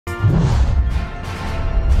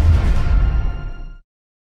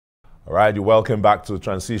All right, you're welcome back to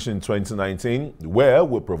Transition 2019, where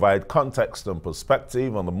we provide context and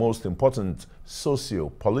perspective on the most important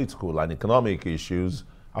socio-political and economic issues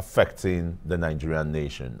affecting the Nigerian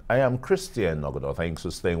nation. I am Christian Ogodo. Thanks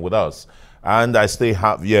for staying with us. And I still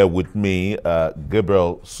have here with me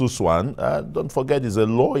Gabriel Suswam. Don't forget, he's a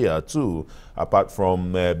lawyer too, apart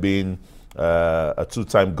from being a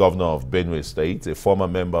two-time governor of Benue State, a former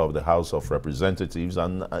member of the House of Representatives,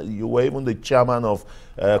 and you were even the chairman of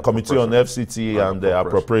Committee on FCT and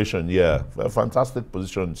Appropriation. Yeah, fantastic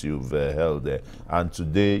positions you've held there. And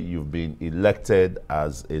today you've been elected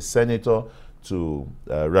as a senator to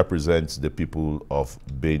represent the people of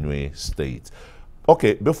Benue State.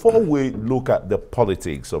 Okay, before we look at the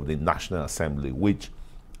politics of the National Assembly, which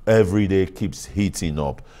every day keeps heating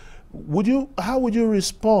up, how would you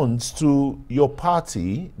respond to your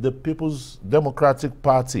party, the People's Democratic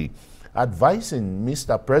Party, advising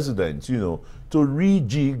Mr. President, to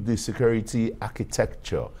rejig the security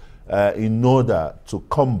architecture in order to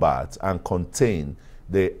combat and contain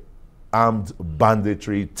the armed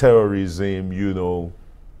banditry, terrorism,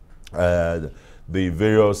 the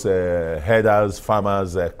various herders,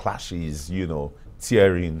 farmers clashes,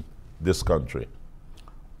 tearing this country?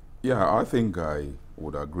 Yeah, I think I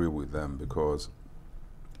would agree with them, because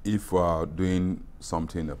if we are doing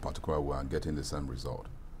something a particular way and getting the same result,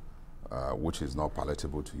 which is not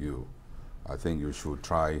palatable to you, I think you should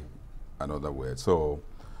try another way. So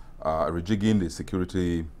rejigging the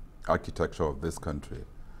security architecture of this country,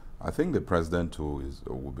 I think the president too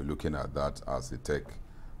will be looking at that as he takes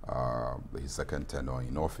his second tenure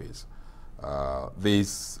in office.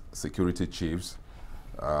 These security chiefs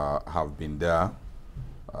have been there.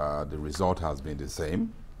 The result has been the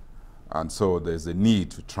same, and so there's a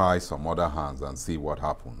need to try some other hands and see what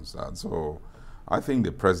happens. And so I think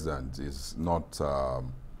the president is not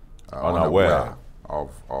unaware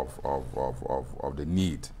of the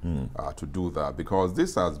need to do that, because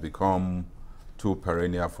this has become too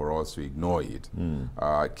perennial for us to ignore it.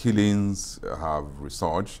 Killings have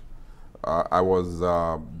resurged. I was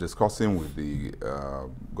discussing with the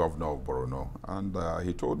governor of Borno, and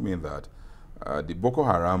he told me that the Boko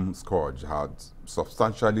Haram scourge had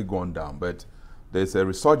substantially gone down, but there's a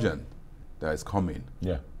resurgence that is coming.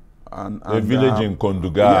 Yeah. And the village in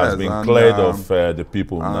Konduga has been cleared of the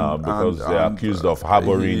people now, because they're accused of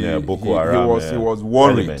harboring Boko Haram. He was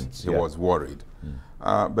worried. Elements. He was worried.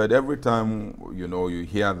 But every time, you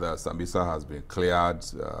hear that Sambisa has been cleared,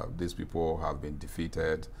 these people have been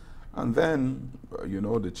defeated, and then,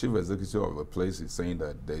 the chief executive of the place is saying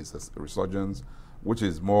that there is a resurgence, which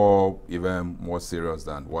is even more serious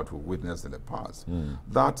than what we witnessed in the past.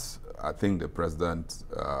 That, I think the president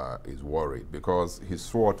is worried, because he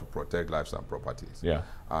swore to protect lives and properties. Yeah.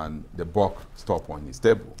 And the buck stopped on his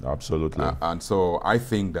table. Absolutely. And so I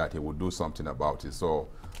think that he will do something about it. So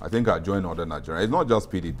I think I join other Nigerians. It's not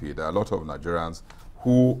just PDP. There are a lot of Nigerians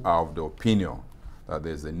who are of the opinion that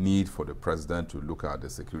there's a need for the president to look at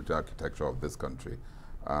the security architecture of this country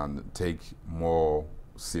and take more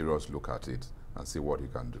serious look at it and see what he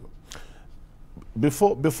can do.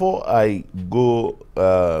 Before I go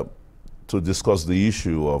to discuss the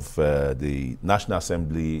issue of the National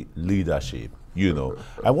Assembly leadership, I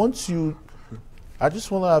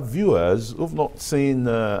just want our viewers who've not seen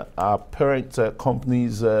our parent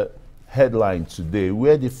company's headline today,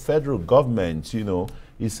 where the federal government,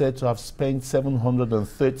 is said to have spent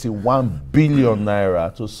 731 billion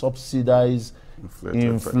naira to subsidize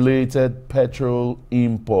inflated petrol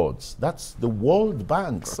imports. That's the World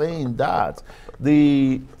Bank saying that.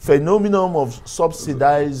 The phenomenon of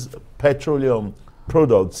subsidized petroleum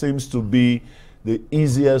products seems to be the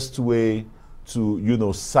easiest way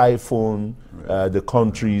to, siphon the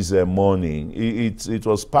country's money. It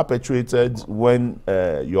was perpetrated when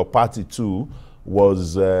your party too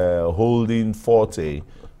was holding forte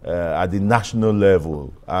at the national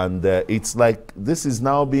level, and it's like this is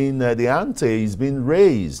now being the ante is being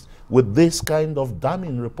raised with this kind of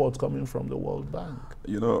damning report coming from the World Bank.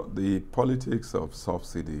 The politics of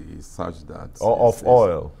subsidy is such that of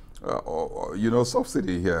oil.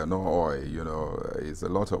 Subsidy here, no oil. Is a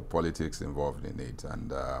lot of politics involved in it,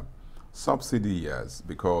 and subsidy, yes,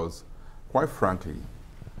 because quite frankly,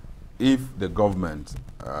 if the government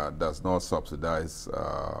does not subsidize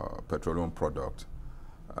petroleum product,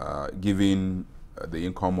 given the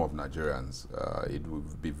income of Nigerians, it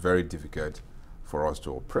would be very difficult for us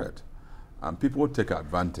to operate. And people take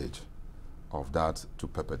advantage of that to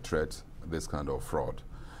perpetrate this kind of fraud.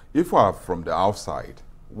 If we are from the outside,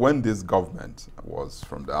 when this government was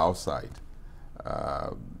from the outside,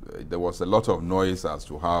 there was a lot of noise as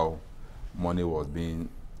to how money was being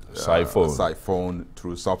siphoned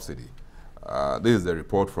through subsidy. This is the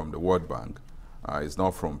report from the World Bank. It's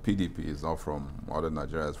not from PDP, it's not from other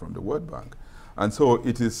Nigerians, from the World Bank. And so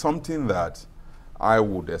it is something that I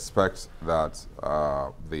would expect that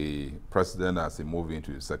the president, as he moves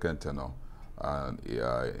into his second tenure,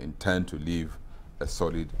 intend to leave a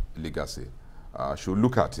solid legacy, should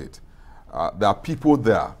look at it. There are people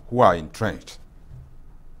there who are entrenched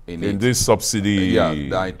in this subsidy. Yeah,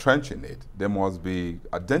 they are entrenched in it. They must be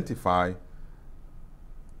identified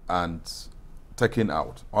and taken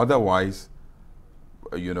out. Otherwise,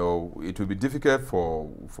 you know, it will be difficult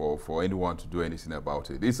for anyone to do anything about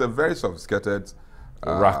it. It's a very sophisticated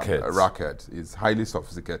racket. It's highly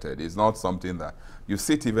sophisticated. It's not something that you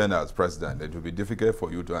sit even as president. It will be difficult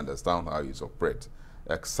for you to understand how it operates,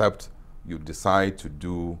 except you decide to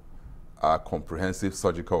do a comprehensive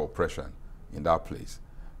surgical operation in that place.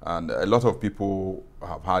 And a lot of people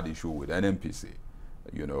have had issue with NNPC,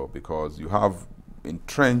 you know, because you have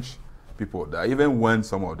entrenched people that even when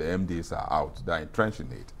some of the MDs are out, they're entrenched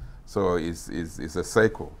in it. So it's a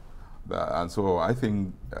cycle. And so I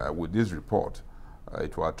think with this report,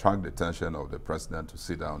 it will attract the attention of the president to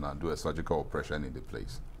sit down and do a surgical operation in the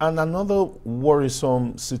place. And another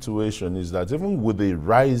worrisome situation is that even with the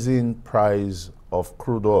rising price of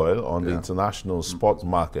crude oil on the international spot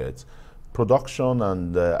market, production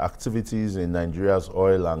and activities in Nigeria's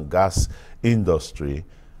oil and gas industry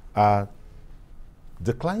are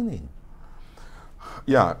declining.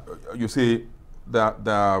 Yeah, you see, there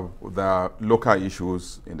are local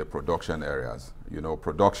issues in the production areas. You know,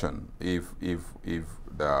 production, if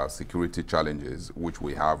there are security challenges, which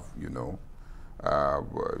we have, you know,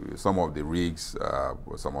 some of the rigs,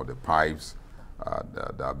 some of the pipes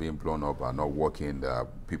that are being blown up are not working.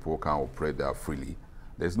 People can't operate there freely.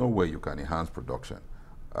 There's no way you can enhance production.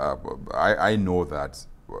 I know that,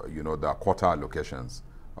 you know, there are quota allocations,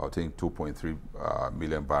 I think 2.3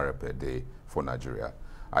 million barrels per day for Nigeria.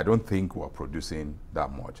 I don't think we're producing that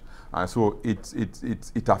much. And so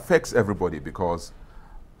it affects everybody because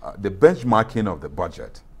the benchmarking of the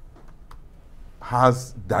budget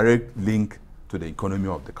has direct link to the economy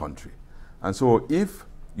of the country. And so if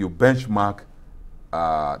you benchmark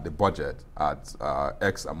the budget at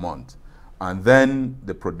X amount, and then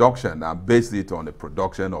the production, and base it on the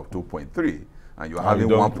production of 2.3, and you're having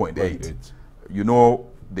 1.8, you know,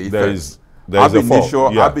 the effect. Ab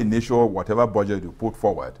initio, whatever budget you put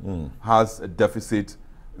forward has a deficit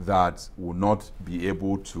that will not be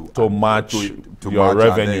able to match your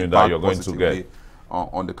revenue that you're going to get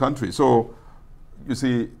on the country. So, you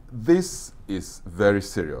see, this is very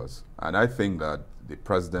serious, and I think that the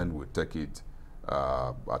president will take it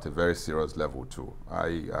at a very serious level too.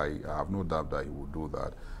 I have no doubt that he will do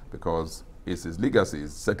that because it's his legacy.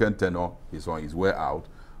 His second tenure is on his way out.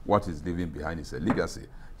 What he's leaving behind is a legacy.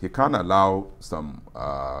 He can't allow some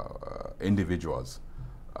individuals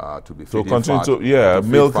to be feeding fat,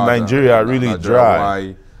 milk Nigeria really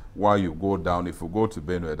dry. Why you go down, if you go to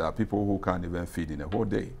Benue, there are people who can't even feed in a whole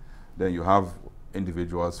day. Then you have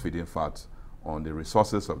individuals feeding fat on the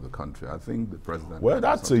resources of the country. I think the president... Well,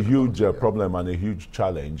 that's a huge problem and a huge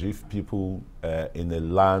challenge if people in the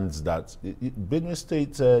lands that... Benue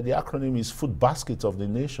State, the acronym is Food Basket of the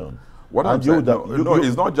Nation. What I'm saying,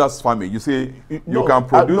 it's not just farming. You see, you can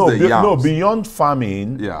produce the yams. No, beyond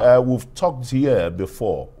farming, we've talked here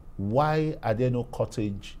before. Why are there no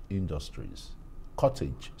cottage industries?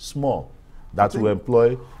 Cottage, small, that will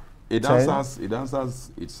employ it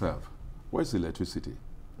answers itself. Where's electricity?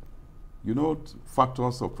 You know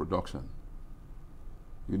factors of production.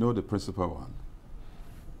 You know the principal one.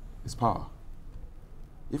 It's power.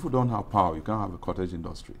 If you don't have power, you can't have a cottage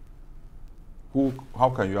industry. How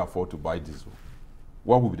can you afford to buy diesel?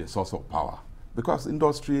 What will be the source of power? Because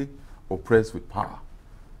industry operates with power.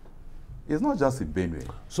 It's not just in Benue.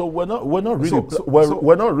 So we're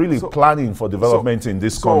not really planning for development in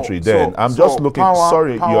this country. Then I'm just looking.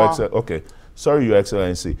 Sorry, Your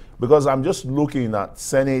Excellency, because I'm just looking at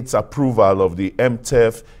Senate's approval of the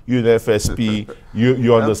MTEF, UNFSP.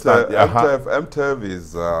 you understand? MTEF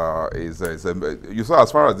is you saw,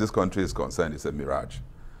 as far as this country is concerned, it's a mirage.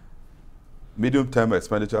 Medium-term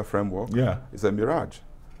expenditure framework, it's a mirage.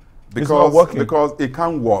 Because, it's not working. Because it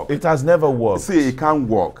can't work. It has never worked. See, it can't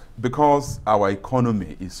work because our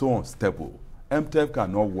economy is so unstable. MTEF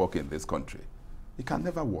cannot work in this country. It can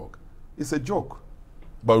never work. It's a joke.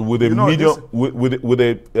 But with a with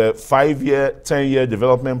a 5-year, 10-year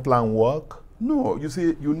development plan work? No, you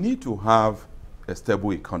see, you need to have a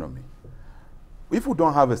stable economy. If you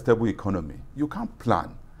don't have a stable economy, you can't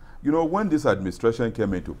plan. You know, when this administration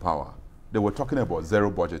came into power, they were talking about zero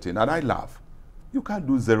budgeting, and I laugh. You can't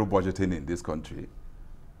do zero budgeting in this country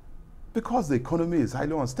because the economy is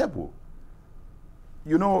highly unstable.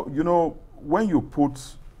 you know, when you put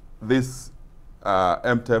this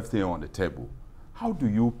MTF thing on the table, how do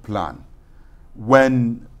you plan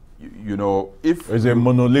when, you know, if... It's a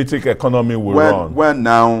monolithic economy we run. When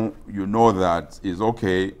now you know that is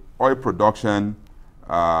okay, oil production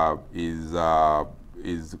is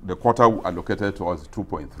the quota allocated to us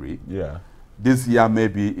 2.3. Yeah. This year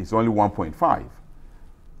maybe it's only 1.5.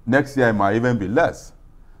 Next year it might even be less.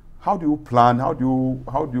 How do you plan? How do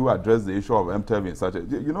you address the issue of MTF in such a...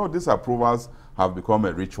 You know, these approvals have become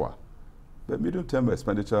a ritual. The medium-term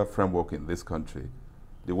expenditure framework in this country,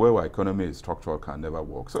 the way our economy is structured, can never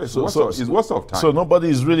work. So it's waste of time. So nobody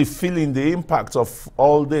is really feeling the impact of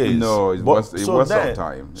all this. No, it's waste of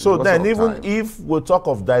time. So then even if we talk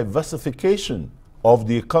of diversification of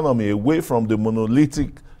the economy away from the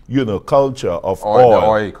monolithic, you know, culture of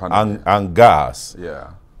oil and gas,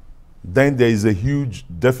 yeah, then there is a huge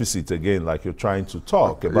deficit again, like you're trying to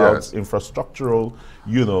talk about. Yes. Infrastructural,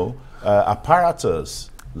 you know, apparatus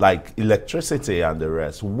like electricity and the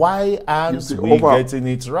rest. Why aren't we getting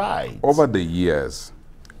it right? Over the years,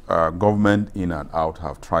 government in and out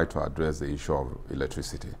have tried to address the issue of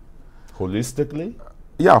electricity. Holistically?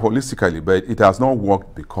 Yeah, holistically, but it has not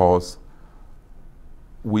worked because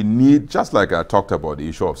we need, just like I talked about the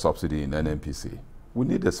issue of subsidy in NNPC, we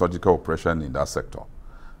need a surgical operation in that sector.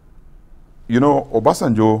 You know,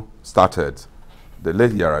 Obasanjo started, the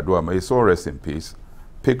late Yaradua, may he so rest in peace,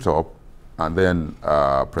 picked up, and then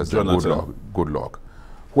President Goodluck,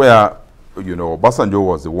 where, you know, Obasanjo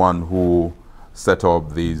was the one who set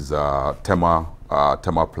up these Tema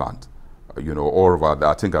plant, you know, all over,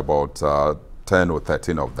 I think about 10 or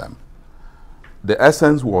 13 of them. The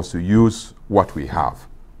essence was to use what we have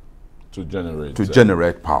to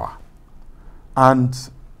generate power. And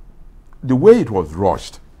the way it was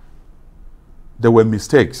rushed, there were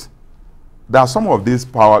mistakes. There are some of these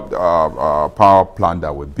power plants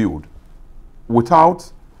that were built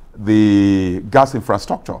without the gas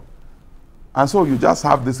infrastructure. And so you just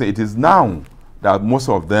have this, it is now that most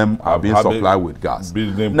of them are being supplied with gas.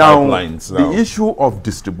 Now, the issue of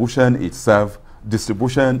distribution itself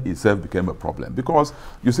became a problem, because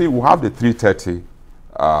you see, we have the 330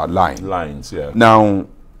 lines. Yeah. Now,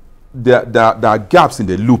 there are gaps in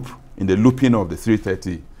the looping of the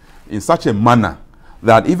 330 in such a manner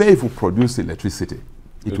that even if we produce electricity,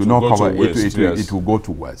 it will not cover it will go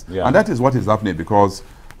to waste. Yeah. And that is what is happening, because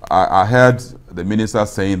I heard the minister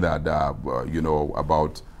saying that you know,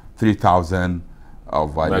 about 3,000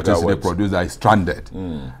 of electricity produced are stranded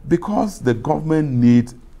because the government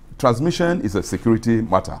needs... Transmission is a security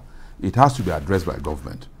matter. It has to be addressed by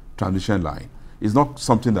government. Transmission line is not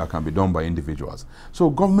something that can be done by individuals.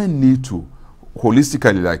 So government need to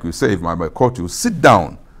holistically, like you say, if I might quote you, sit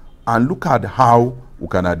down and look at how we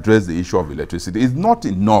can address the issue of electricity. It's not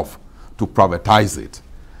enough to privatize it.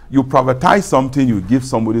 You privatize something, you give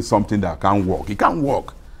somebody something that can't work. It can't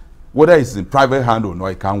work. Whether it's in private hand or not,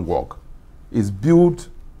 it can't work. It's built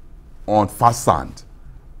on fast sand,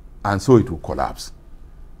 and so it will collapse.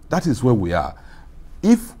 That is where we are.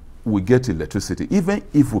 If we get electricity, even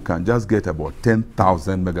if we can just get about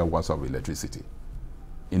 10,000 megawatts of electricity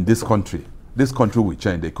in this country will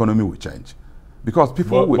change, the economy will change. Because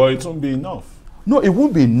people will... But it won't be enough. No, it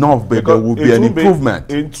won't be enough, but there will be an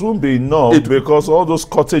improvement. It won't be enough because all those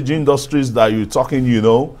cottage industries that you're talking, you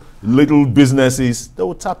know, little businesses, they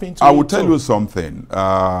will tap into it. I will tell you something.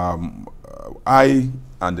 I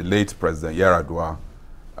and the late President Yaradua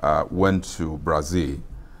went to Brazil.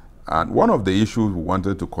 And one of the issues we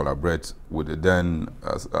wanted to collaborate with the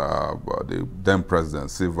then President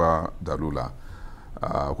Silva Dalula,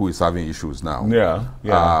 who is having issues now,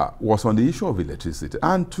 was on the issue of electricity.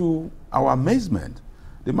 And to our amazement,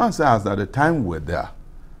 the man says that at the time we were there,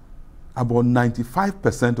 about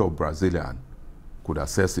 95% of Brazilians could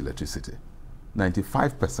access electricity.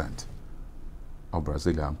 95% of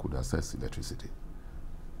Brazilians could access electricity.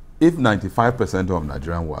 If 95% of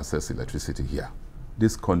Nigerians will access electricity here,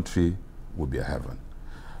 this country will be a heaven.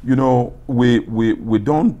 You know, we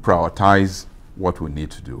don't prioritize what we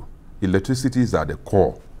need to do. Electricity is at the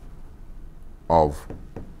core of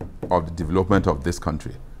the development of this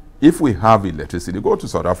country. If we have electricity, go to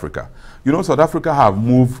South Africa. You know, South Africa have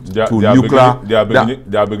moved to nuclear. They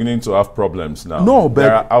are beginning to have problems now. No, but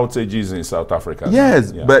there are outages in South Africa.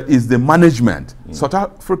 Yes, but it's the management. South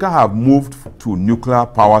Africa have moved to nuclear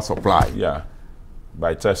power supply. Yeah,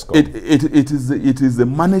 by Tesco. It is the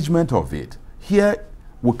management of it. Here,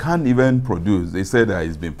 we can't even produce. They say that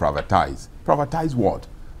it's been privatized. Privatize what?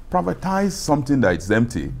 Privatize something that is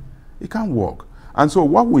empty. It can't work. And so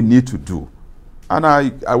what we need to do, and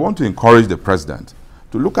I want to encourage the president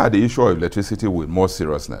to look at the issue of electricity with more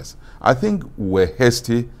seriousness. I think we're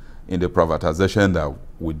hasty in the privatization that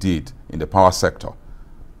we did in the power sector,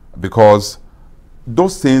 because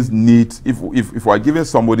those things need, if we're giving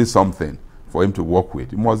somebody something for him to work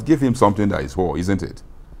with, you must give him something that is whole, isn't it?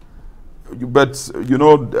 But, you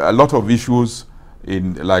know, a lot of issues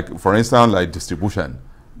in, like, for instance, like distribution.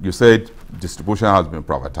 You said distribution has been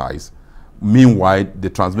privatized. Meanwhile, the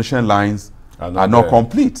transmission lines are not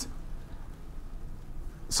complete.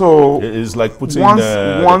 So it's like putting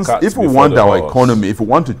once if we want our economy, if we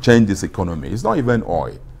want to change this economy, it's not even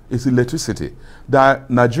oil, it's electricity. There are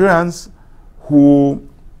Nigerians who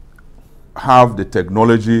have the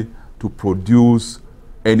technology to produce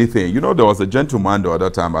anything. You know, there was a gentleman the other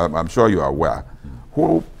time, I'm sure you are aware,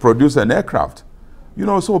 who produced an aircraft. You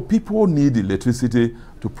know, so people need electricity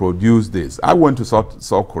to produce this. I went to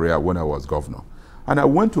South Korea when I was governor, and I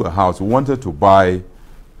went to a house. We wanted to buy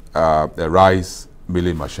a rice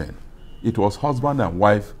milling machine. It was husband and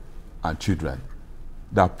wife and children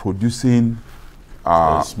that are producing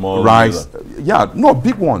small rice. Yeah, no,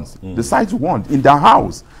 big ones, the size you want, in their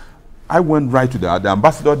house. I went right to the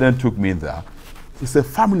ambassador then took me in there. It's a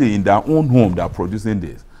family in their own home that are producing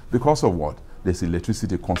this. Because of what? There's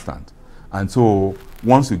electricity constant. And so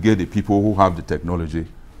once you get the people who have the technology,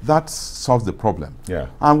 that solves the problem. Yeah.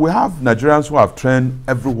 And we have Nigerians who have trained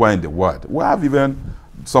everywhere in the world. We have even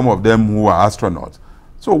some of them who are astronauts.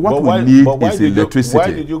 So what we need is electricity.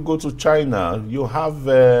 Why did you go to China? You have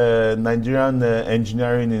Nigerian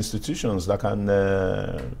engineering institutions that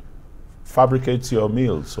can fabricate your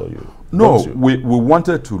meals. So we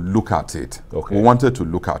wanted to look at it. Okay. We wanted to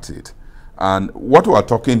look at it. And what we are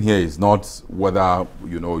talking here is not whether,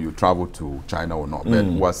 you know, you travel to China or not. But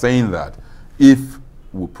we are saying that if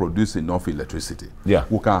we produce enough electricity,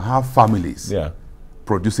 we can have families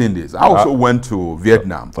producing this. I also went to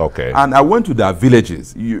Vietnam. Okay. And I went to their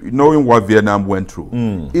villages, knowing what Vietnam went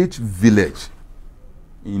through. Each village,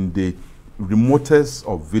 in the remotest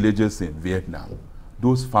of villages in Vietnam,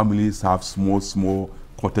 those families have small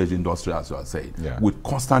cottage industry, as you are saying, with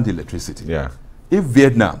constant electricity. Yeah. If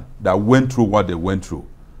Vietnam, that went through what they went through,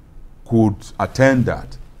 could attain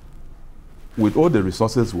that with all the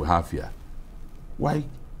resources we have here, why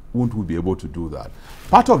won't we be able to do that?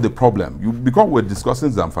 Part of the problem, because we're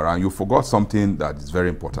discussing Zamfara, and you forgot something that is very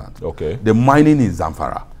important. Okay. The mining in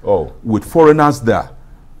Zamfara. Oh. With foreigners there.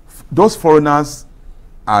 Those foreigners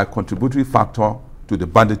are a contributory factor to the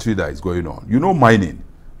banditry that is going on. You know mining.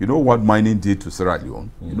 You know what mining did to Sierra Leone.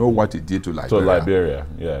 You know what it did to Liberia. To Liberia,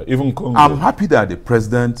 yeah. Even Congo. I'm happy that the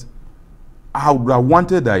president, I would have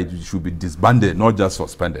wanted that it should be disbanded, not just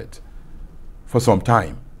suspended, for some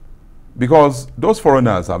time. Because those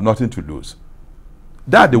foreigners have nothing to lose.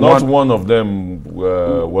 That the not one of them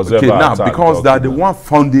was ever now, attacked. because they're the one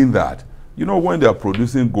funding that. You know, when they're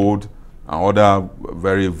producing gold and other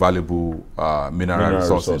very valuable mineral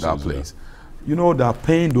resources in that place, you know, they're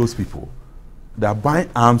paying those people. They're buying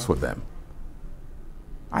arms for them.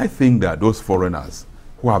 I think that those foreigners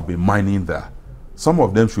who have been mining there, some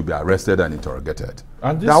of them should be arrested and interrogated.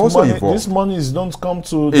 And this monies don't come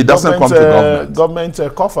to it doesn't come to government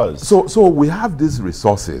coffers. So we have these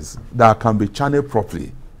resources that can be channeled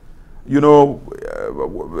properly. You know,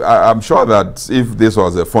 I'm sure that if this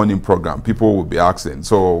was a funding program, people would be asking,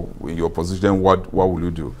 so in your position, what will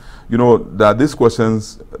you do? You know, there are these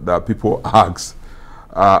questions that people ask,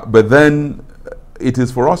 but then it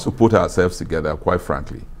is for us to put ourselves together, quite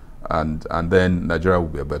frankly, and then Nigeria will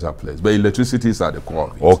be a better place. But electricity is at the core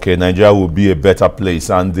of it. Okay, Nigeria will be a better place.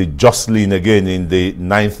 And the jostling again in the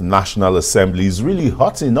 9th National Assembly is really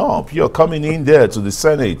hotting up. You're coming in there to the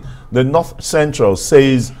Senate. The North Central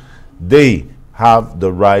says they have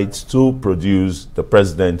the right to produce the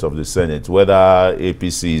president of the Senate, whether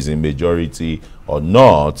APC is in majority or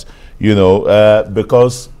not, you know,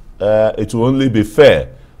 because it will only be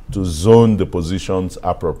fair to zone the positions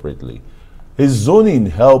appropriately. Is zoning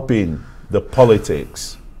helping the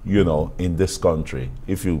politics, you know, in this country?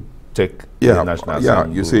 If you take the National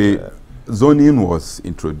Assembly. You see, zoning was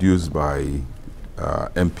introduced by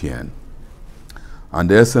MPN, and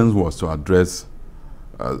the essence was to address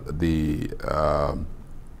the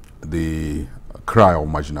cry of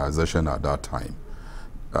marginalization at that time,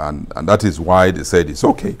 and that is why they said it's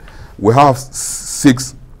okay. We have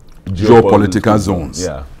 6 geopolitical zones.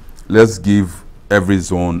 Yeah. Let's give every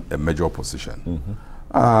zone a major position.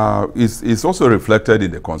 It's also reflected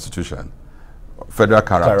in the Constitution, federal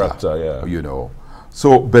character, you know.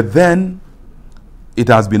 So, but then it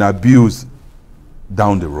has been abused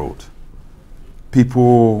down the road.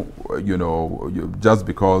 People, you know, just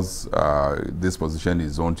because this position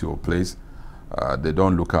is zoned to a place, They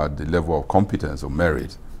don't look at the level of competence or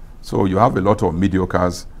merit. So you have a lot of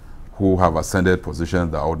mediocres who have ascended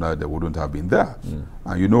positions that ordinarily they wouldn't have been there.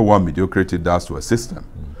 And you know what mediocrity does to a system.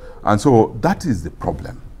 And so that is the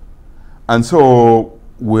problem. And so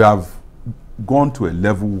we have gone to a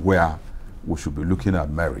level where we should be looking at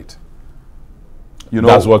merit. You know,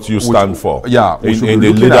 that's what you stand for. Yeah, in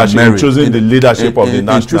the leadership, in choosing the leadership of the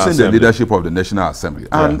National Assembly. Choosing the leadership of the National Assembly,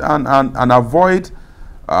 and avoid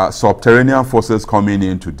subterranean forces coming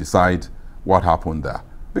in to decide what happened there.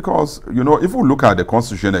 Because, you know, if we look at the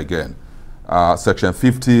Constitution again, Section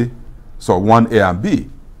 50, so 1A and B,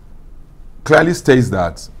 clearly states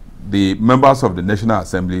that the members of the National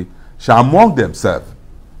Assembly shall among themselves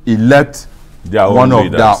elect one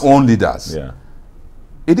of their own leaders. Yeah.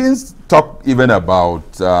 It didn't talk even about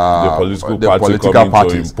the political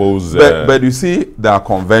parties. To impose, but you see, there are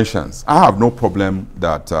conventions. I have no problem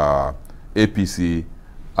that APC,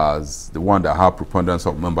 as the one that have preponderance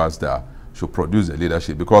of members there, should produce a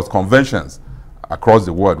leadership, because conventions across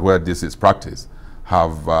the world where this is practiced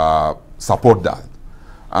have support that.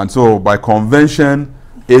 And so by convention,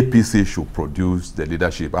 APC should produce the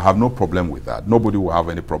leadership. I have no problem with that. Nobody will have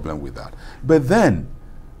any problem with that. But then,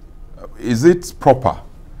 is it proper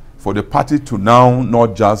for the party to now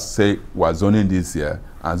not just say we're zoning this year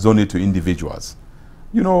and zone it to individuals?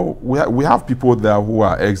 You know, we have people there who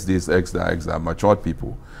are ex this, ex that, ex that, matured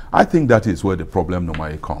people. I think that is where the problem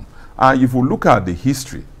normally comes. And if we look at the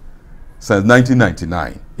history since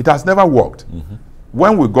 1999, it has never worked.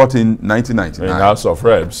 When we got in 1999, in House of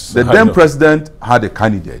Reps, the then president had a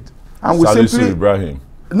candidate, and we Salisu Ibrahim.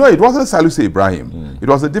 No, it wasn't Salisu Ibrahim. It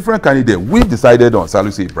was a different candidate. We decided on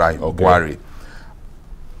Salisu Ibrahim, Buhari.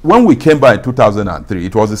 When we came by in 2003,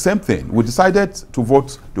 it was the same thing. We decided to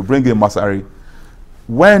vote to bring in Masari.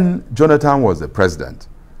 When Jonathan was the president,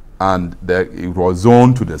 and it was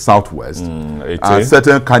zoned to the southwest, and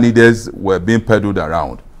certain candidates were being peddled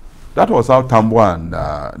around. That was how Tambo and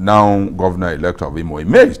now governor-elect of Imo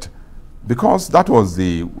emerged, because that was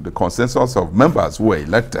the consensus of members who were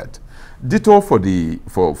elected. Ditto for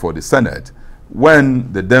the Senate,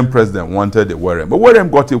 when the then president wanted the Warren. But Warren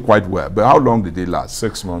got it quite well. But how long did it last?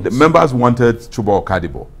 6 months. The members wanted Chuba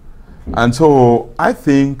Okadibo. And so I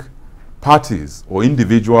think parties or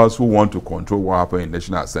individuals who want to control what happened in the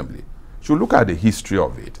National Assembly should look at the history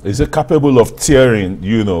of it. Is it capable of tearing,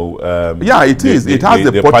 you know? Yeah, it is. It has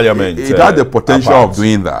the parliament. It has the potential of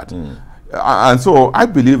doing that. And so I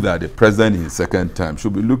believe that the president in his second term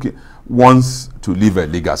should be wants to leave a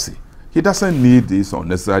legacy. He doesn't need this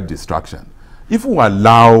unnecessary distraction. If we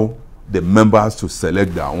allow the members to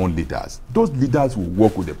select their own leaders, those leaders will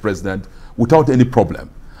work with the president without any problem.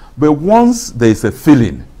 But once there is a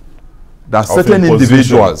feeling that certain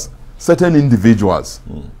individuals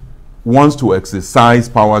wants to exercise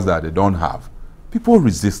powers that they don't have, people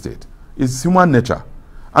resist it. It's human nature.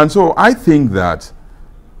 And so I think that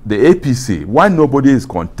the APC, why nobody is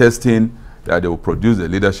contesting that they will produce the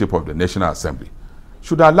leadership of the National Assembly,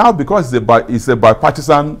 should allow, because it's a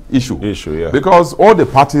bipartisan issue. Because all the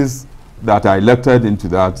parties that are elected into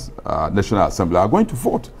that National Assembly are going to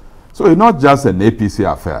vote. So it's not just an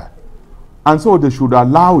APC affair. And so they should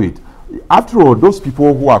allow it. After all, those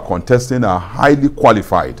people who are contesting are highly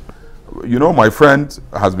qualified. You know, my friend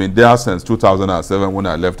has been there since 2007 when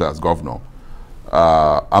I left as governor,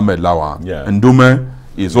 Ahmed Lawan. Ndume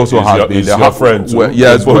is also has been there. Your friend,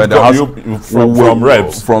 yes, from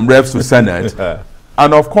reps. From reps to Senate.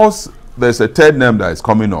 And of course, there's a third name that is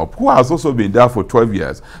coming up who has also been there for 12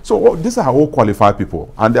 years. So these are all qualified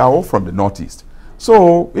people, and they are all from the Northeast.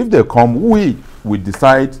 So if they come, we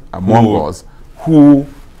decide among us who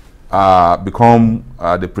become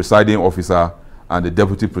the presiding officer and the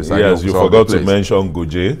deputy presiding officer. Yes, you forgot to mention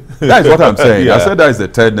Guje. That is what I'm saying. I said that is the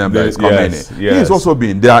third name that is coming in. He's also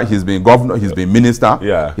been there. He's been governor. He's been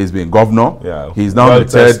minister. He's been governor. He's now the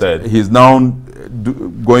third. He's now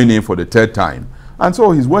going in for the third time. And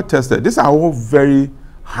so he's well tested. These are all very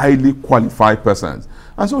highly qualified persons.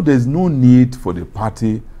 And so there's no need for the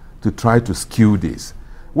party to try to skew this.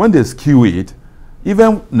 When they skew it,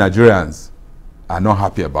 even Nigerians are not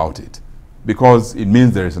happy about it, because it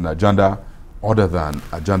means there is an agenda other than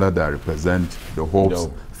agenda that represent the hopes,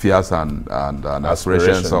 fears, and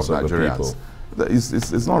aspirations of Nigerians.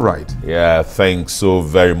 It's not right. Yeah, thanks so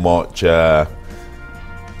very much, Gabriel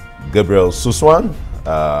Suswam.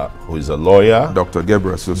 who is a lawyer. Dr.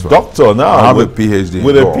 Gabriel Suswam. Doctor now. I have a PhD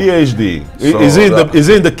with in a law. PhD. So is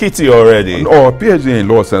he in the kitty already? Oh, a PhD in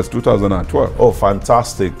law since 2012. Oh,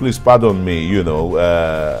 fantastic. Please pardon me, you know,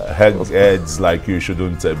 heads like you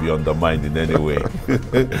shouldn't be undermined in any way.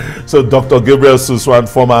 So Dr. Gabriel Suswam,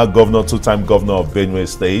 former governor, two-time governor of Benue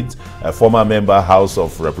State, a former member House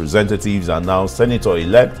of Representatives and now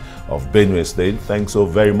Senator-elect of Benue State. Thanks so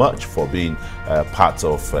very much for being part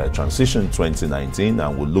of Transition 2019,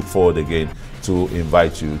 and we'll look forward again to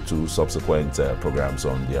invite you to subsequent programs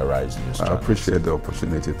on the Arise News channel. I appreciate the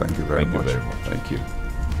opportunity. Thank you very much. Thank you.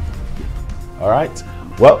 All right.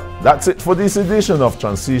 Well, that's it for this edition of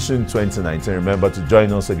Transition 2019. Remember to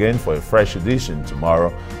join us again for a fresh edition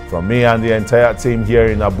tomorrow. From me and the entire team here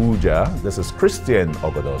in Abuja, this is Christian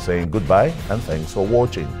Ogodo saying goodbye and thanks for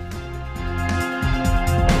watching.